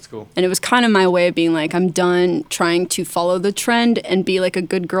 That's cool. And it was kind of my way of being like, I'm done trying to follow the trend and be like a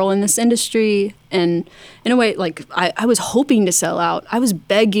good girl in this industry. And in a way, like I was hoping to sell out. I was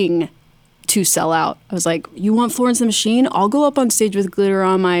begging to sell out. I was like, you want Florence the Machine? I'll go up on stage with glitter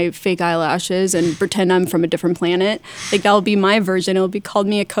on my fake eyelashes and pretend I'm from a different planet. Like, that'll be my version. It'll be called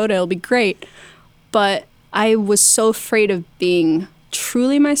Mia Coda. It'll be great. But I was so afraid of being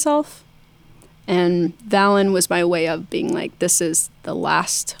truly myself. And Valen was my way of being like, this is the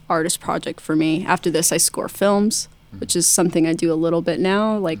last artist project for me. After this, I score films, which is something I do a little bit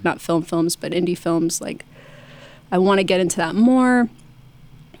now, like not films, but indie films. Like, I want to get into that more.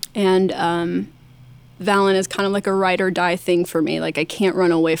 And Valen is kind of like a ride or die thing for me. Like, I can't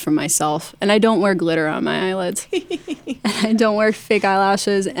run away from myself. And I don't wear glitter on my eyelids. And I don't wear fake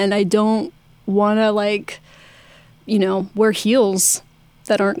eyelashes. And I don't want to, like, wear heels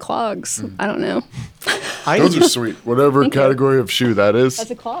that aren't clogs. I don't know. Those are sweet. Whatever category of shoe that is,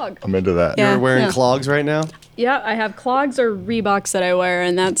 That's a clog. I'm into that. Yeah. You're wearing Yeah. clogs right now? Yeah, I have clogs or Reeboks that I wear,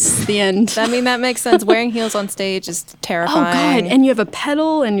 and that's the end. I mean, that makes sense. Wearing heels on stage is Oh terrifying. God! And you have a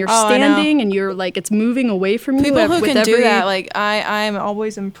pedal, and you're Oh, I know. standing, and you're like, it's moving away from you. People who with can do every- that, like I'm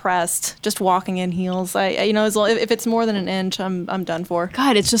always impressed. Just walking in heels, if it's more than an inch, I'm done for.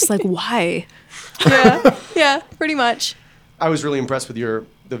 God, it's just like, why? Yeah, pretty much. I was really impressed with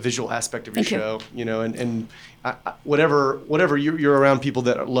the visual aspect of your Thank you. show, and whatever you're around people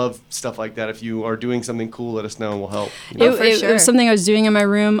that love stuff like that. If you are doing something cool, let us know and we'll help. Oh, for It sure. was something I was doing in my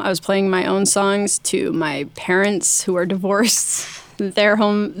room. I was playing my own songs to my parents who are divorced. Their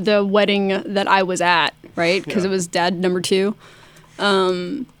home, the wedding that I was at, right? Because Yeah. it was dad number 2.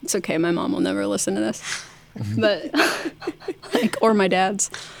 It's okay. My mom will never listen to this, but or my dad's.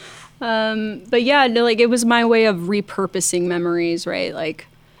 But yeah, no, like, it was my way of repurposing memories, right? Like,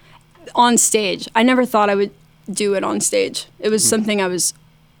 on stage. I never thought I would do it on stage. It was something I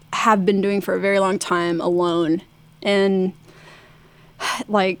have been doing for a very long time alone. And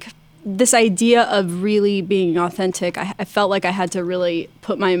like, this idea of really being authentic, I felt like I had to really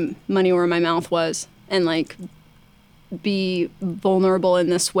put my money where my mouth was and like be vulnerable in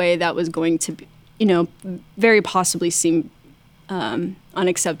this way that was going to be, very possibly seem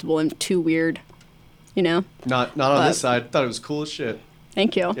unacceptable and too weird, Not on But- this side. I thought it was cool as shit.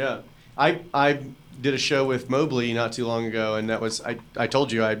 Thank you. Yeah, I did a show with Mobley not too long ago, and that was I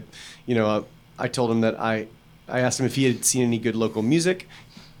told you I told him that I asked him if he had seen any good local music.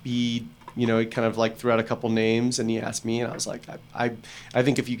 He kind of like threw out a couple names, and he asked me, and I was like, I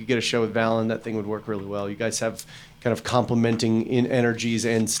think if you could get a show with Valen, that thing would work really well. You guys have kind of complementing in energies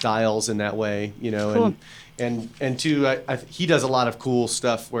and styles in that way, Cool. and two, he does a lot of cool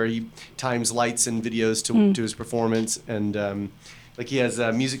stuff where he times lights and videos to his performance, and like he has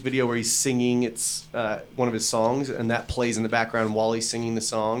a music video where he's singing. It's one of his songs, and that plays in the background while he's singing the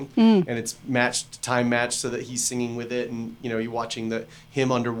song, and it's time matched so that he's singing with it, and you're watching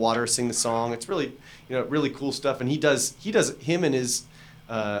him underwater sing the song. It's really really cool stuff, and he does him and his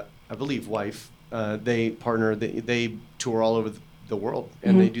I believe wife. They partner. They tour all over the world,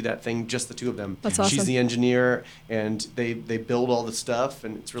 and they do that thing just the two of them. That's She's awesome. the engineer, and they build all the stuff,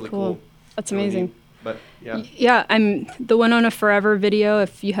 and it's really cool. That's Really amazing. neat. But yeah. Yeah, I'm the Winona Forever video.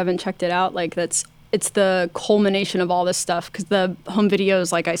 If you haven't checked it out, like it's the culmination of all this stuff because the home video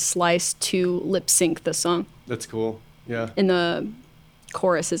is like I sliced to lip sync the song That's cool. Yeah. in the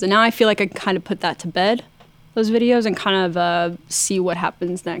choruses, and now I feel like I can kind of put that to bed, those videos, and kind of see what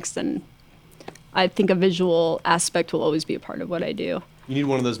happens next. And I think a visual aspect will always be a part of what I do. You need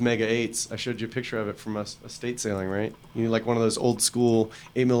one of those Mega 8s. I showed you a picture of it from a estate sailing, right? You need like one of those old school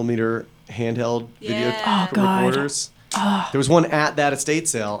 8mm handheld video Yeah. Oh, God. recorders. There was one at that estate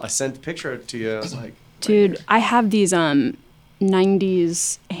sale. I sent a picture to you. I was like, Dude, I have these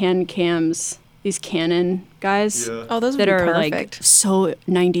 90s hand cams, these Canon guys. yeah. Oh, those would That be are perfect. like so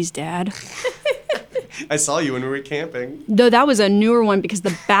 90s dad. I saw you when we were camping. No, that was a newer one because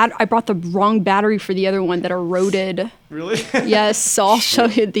I brought the wrong battery for the other one that eroded. Really? Yes, so I'll show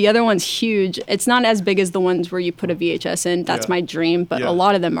you. The other one's huge. It's not as big as the ones where you put a VHS in. That's Yeah. my dream, but Yeah. a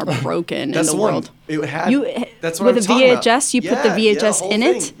lot of them are broken That's in the the one. world. It had. You That's what with I was a talking about. VHS, you put the VHS whole in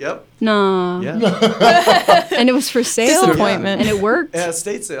thing. it. Yep. No, Yeah. and it was for sale. Disappointment. and it worked. Yeah,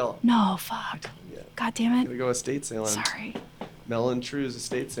 estate sale. No, fuck. God damn Gotta it. go estate sailing. Sorry. Mel and True's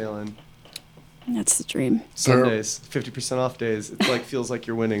estate sailing. That's the dream. Sundays, 50% off days. It's like feels like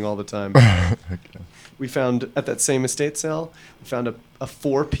you're winning all the time. We found at that same estate sale, we found a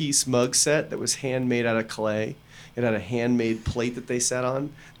 4-piece mug set that was handmade out of clay. It had a handmade plate that they sat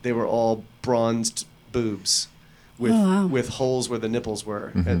on. They were all bronzed boobs with Oh, wow. with holes where the nipples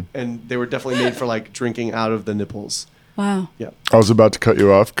were, and they were definitely made for like drinking out of the nipples. Wow. Yeah, I was about to cut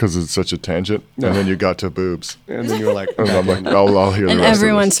you off because it's such a tangent, No. and then you got to boobs. and then you were like, And I'm like, I'll hear the And rest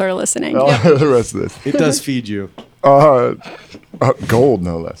everyone of this. started listening. I'll hear the rest of this. it does feed you. Gold,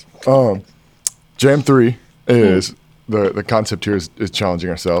 no less. Jam 3 is the concept here is challenging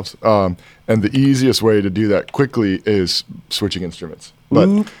ourselves. And the easiest way to do that quickly is switching instruments. But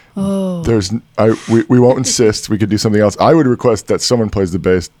we won't insist. We could do something else. I would request that someone plays the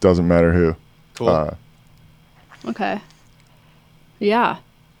bass, doesn't matter who. Cool. Okay. Yeah.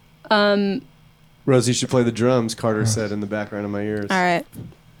 Rosie should play the drums, Carter said in the background of my ears. All right.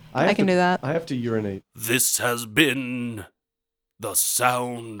 I can do that. I have to urinate. This has been the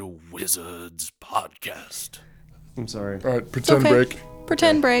Sound Wizards podcast. I'm sorry. All right, pretend okay. break.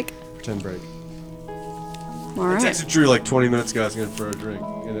 Pretend break. Pretend break. All I right. texted Drew like 20 minutes ago asking him for a drink,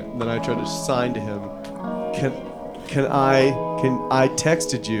 and then I tried to sign to him. I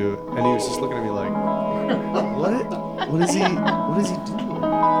texted you, and he was just looking at me like, what? What is he doing?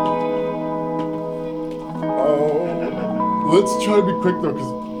 Oh, let's try to be quick though,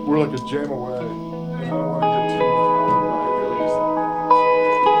 because we're like a jam away.